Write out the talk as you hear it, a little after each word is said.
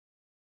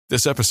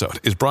This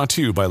episode is brought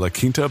to you by La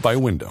Quinta by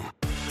Wyndham.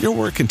 Your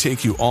work can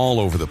take you all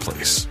over the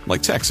place,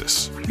 like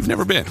Texas. You've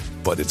never been,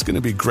 but it's going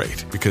to be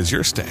great because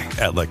you're staying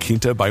at La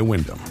Quinta by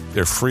Wyndham.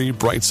 Their free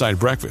Bright Side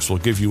breakfast will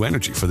give you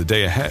energy for the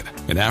day ahead.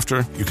 And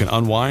after, you can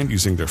unwind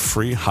using their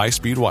free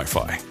high-speed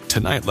Wi-Fi.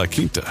 Tonight, La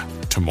Quinta.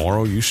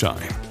 Tomorrow, you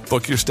shine.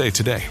 Book your stay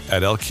today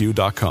at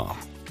lq.com.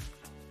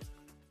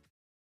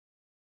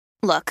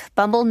 Look,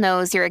 Bumble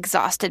knows you're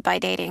exhausted by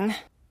dating.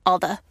 All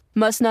the,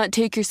 must not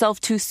take yourself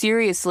too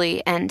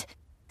seriously, and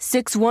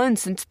 6'1"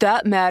 since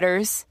that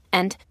matters.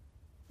 And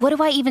what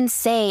do I even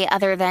say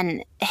other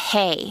than,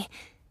 hey?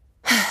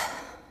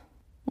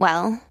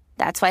 Well,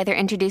 that's why they're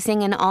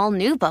introducing an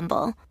all-new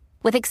Bumble,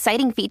 with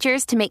exciting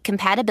features to make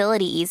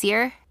compatibility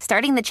easier,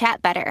 starting the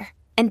chat better,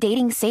 and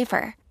dating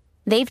safer.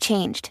 They've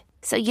changed,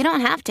 so you don't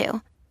have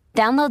to.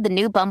 Download the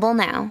new Bumble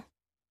now.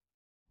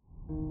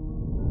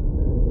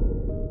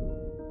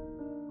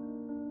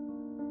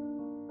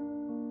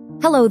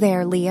 Hello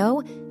there,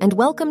 Leo, and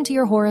welcome to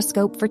your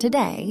horoscope for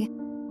today,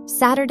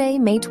 Saturday,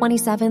 May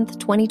 27th,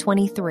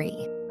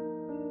 2023.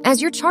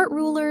 As your chart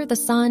ruler, the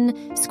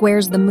sun,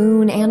 squares the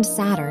moon and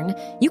Saturn,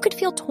 you could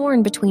feel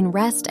torn between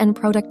rest and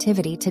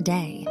productivity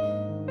today.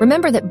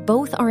 Remember that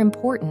both are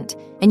important,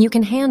 and you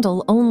can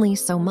handle only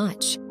so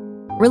much.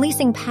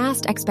 Releasing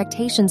past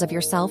expectations of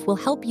yourself will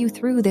help you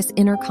through this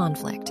inner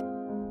conflict.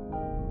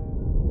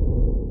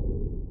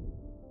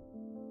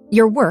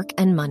 Your work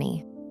and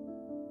money.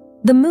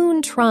 The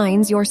moon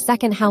trines your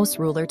second house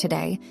ruler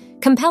today,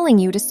 compelling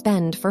you to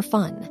spend for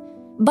fun.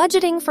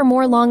 Budgeting for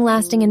more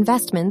long-lasting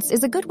investments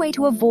is a good way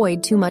to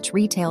avoid too much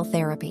retail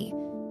therapy.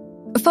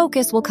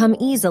 Focus will come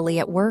easily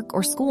at work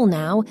or school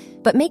now,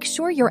 but make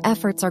sure your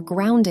efforts are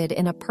grounded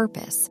in a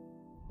purpose.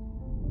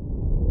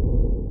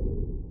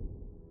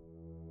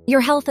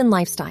 Your health and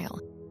lifestyle.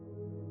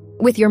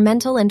 With your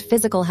mental and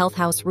physical health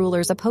house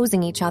rulers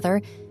opposing each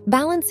other,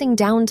 balancing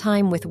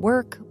downtime with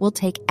work will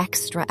take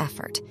extra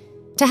effort.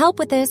 To help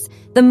with this,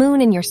 the moon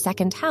in your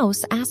second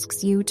house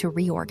asks you to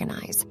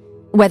reorganize.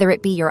 Whether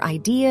it be your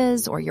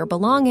ideas or your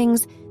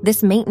belongings,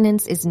 this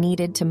maintenance is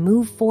needed to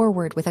move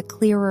forward with a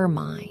clearer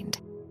mind.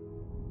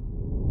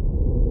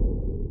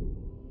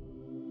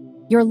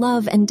 Your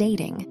love and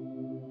dating.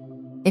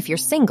 If you're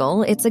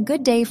single, it's a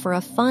good day for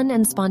a fun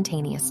and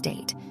spontaneous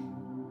date.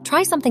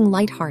 Try something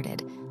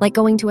lighthearted, like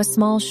going to a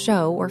small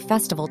show or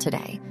festival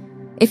today.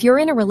 If you're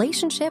in a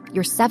relationship,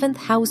 your seventh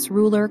house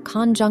ruler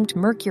conjunct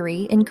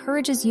Mercury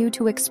encourages you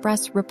to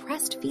express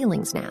repressed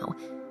feelings now.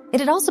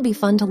 It'd also be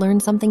fun to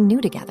learn something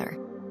new together.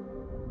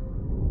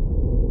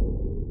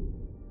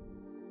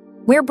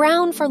 Wear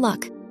brown for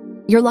luck.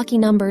 Your lucky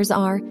numbers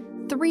are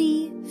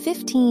 3,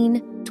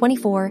 15,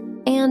 24,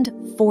 and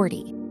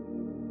 40.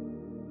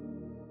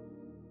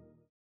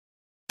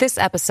 This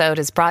episode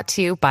is brought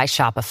to you by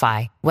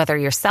Shopify. Whether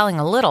you're selling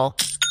a little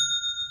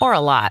or a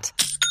lot,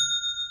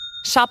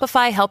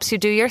 Shopify helps you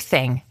do your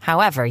thing,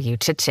 however you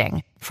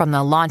cha-ching. From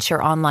the launch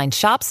your online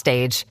shop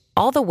stage,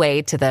 all the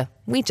way to the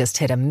we just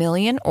hit 1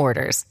 million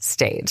orders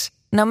stage.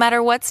 No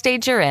matter what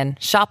stage you're in,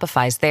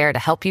 Shopify's there to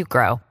help you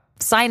grow.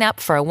 Sign up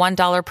for a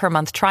 $1 per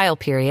month trial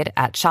period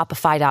at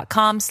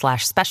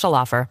shopify.com/special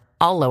offer,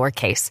 all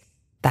lowercase.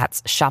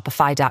 That's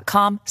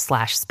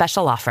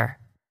shopify.com/special offer.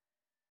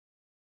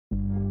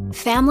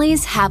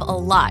 Families have a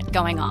lot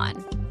going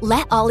on.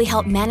 Let Ollie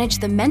help manage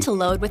the mental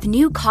load with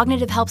new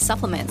cognitive help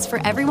supplements for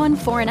everyone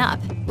 4 and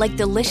up, like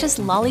delicious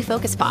Lolly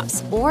Focus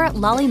Pops or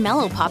Lolly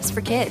Mellow Pops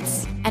for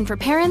kids. And for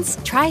parents,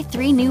 try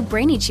 3 new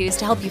Brainy Chews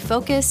to help you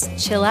focus,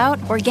 chill out,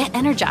 or get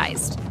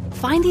energized.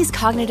 Find these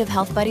cognitive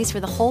health buddies for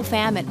the whole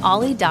fam at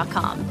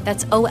ollie.com.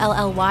 That's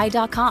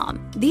OLLY.com.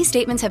 These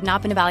statements have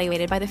not been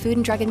evaluated by the Food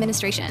and Drug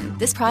Administration.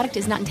 This product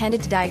is not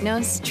intended to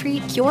diagnose,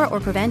 treat, cure,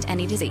 or prevent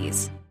any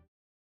disease.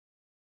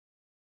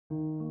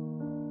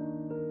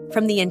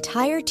 From the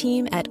entire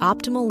team at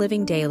Optimal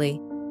Living Daily,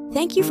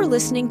 thank you for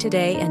listening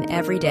today and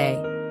every day.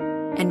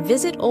 And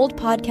visit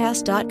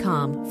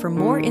oldpodcast.com for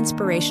more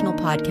inspirational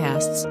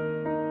podcasts.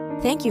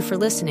 Thank you for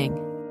listening.